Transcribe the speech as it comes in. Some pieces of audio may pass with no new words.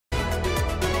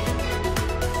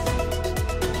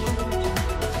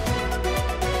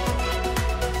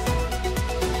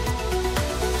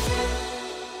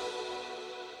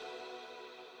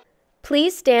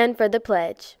Please stand for the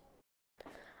pledge.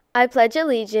 I pledge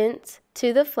allegiance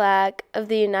to the flag of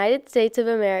the United States of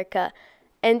America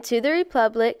and to the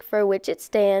republic for which it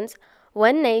stands,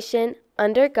 one nation,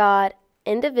 under God,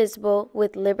 indivisible,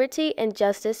 with liberty and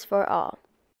justice for all.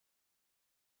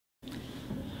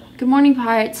 Good morning,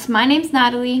 Pirates. My name's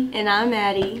Natalie. And I'm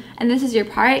Maddie. And this is your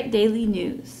Pirate Daily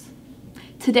News.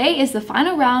 Today is the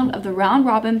final round of the Round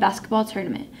Robin Basketball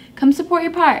Tournament. Come support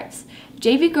your Pirates.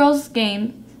 JV Girls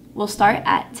game will start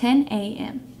at 10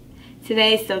 a.m.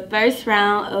 Today is the first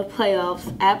round of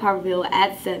playoffs at Parkerville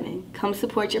at 7. Come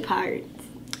support your Pirates.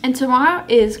 And tomorrow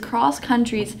is cross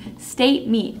country's state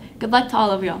meet. Good luck to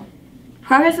all of y'all.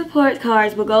 Progress report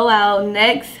cards will go out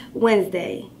next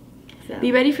Wednesday. So.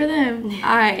 Be ready for them.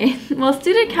 All right. Well,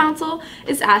 Student Council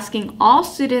is asking all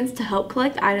students to help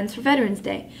collect items for Veterans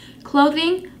Day.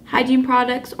 Clothing, hygiene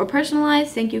products, or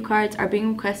personalized thank you cards are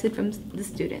being requested from the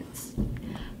students.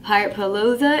 Pirate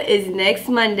Palooza is next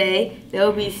Monday. There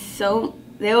will be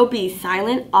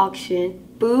silent auction,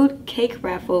 food, cake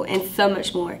raffle, and so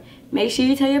much more. Make sure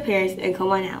you tell your parents and come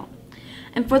on out.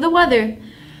 And for the weather,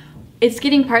 it's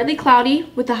getting partly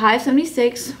cloudy with a high of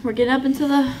 76. We're getting up into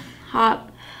the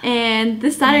hot. And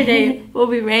this Saturday will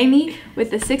be rainy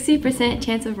with a 60%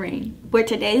 chance of rain. For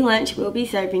today's lunch, we'll be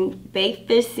serving baked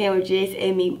fish sandwiches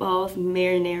and meatballs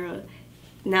marinara.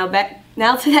 Now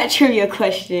to that trivia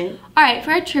question. All right, for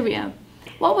our trivia.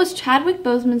 What was Chadwick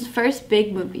Boseman's first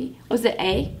big movie? Was it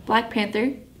A, Black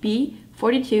Panther, B,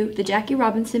 42, the Jackie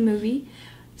Robinson movie,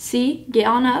 C, Get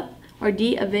On Up, or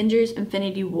D, Avengers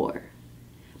Infinity War?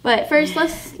 But first,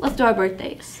 let's do our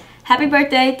birthdays. Happy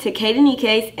birthday to Kaden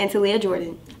Ekes and to Leah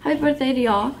Jordan. Happy birthday to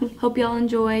y'all. Hope y'all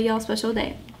enjoy y'all's special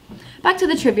day. Back to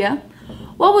the trivia.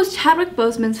 What was Chadwick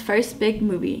Boseman's first big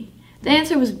movie? The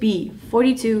answer was B,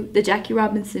 42, the Jackie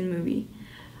Robinson movie.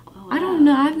 Oh, wow. I don't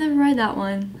know. I've never read that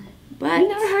one. But you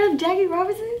never heard of Jackie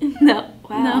Robinson? No.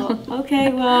 Wow. No.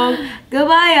 Okay, well,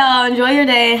 goodbye, y'all. Enjoy your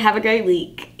day. Have a great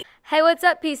week. Hey, what's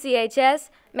up,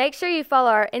 PCHS? Make sure you follow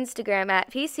our Instagram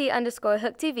at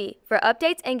PC_HookTV for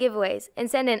updates and giveaways, and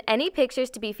send in any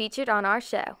pictures to be featured on our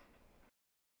show.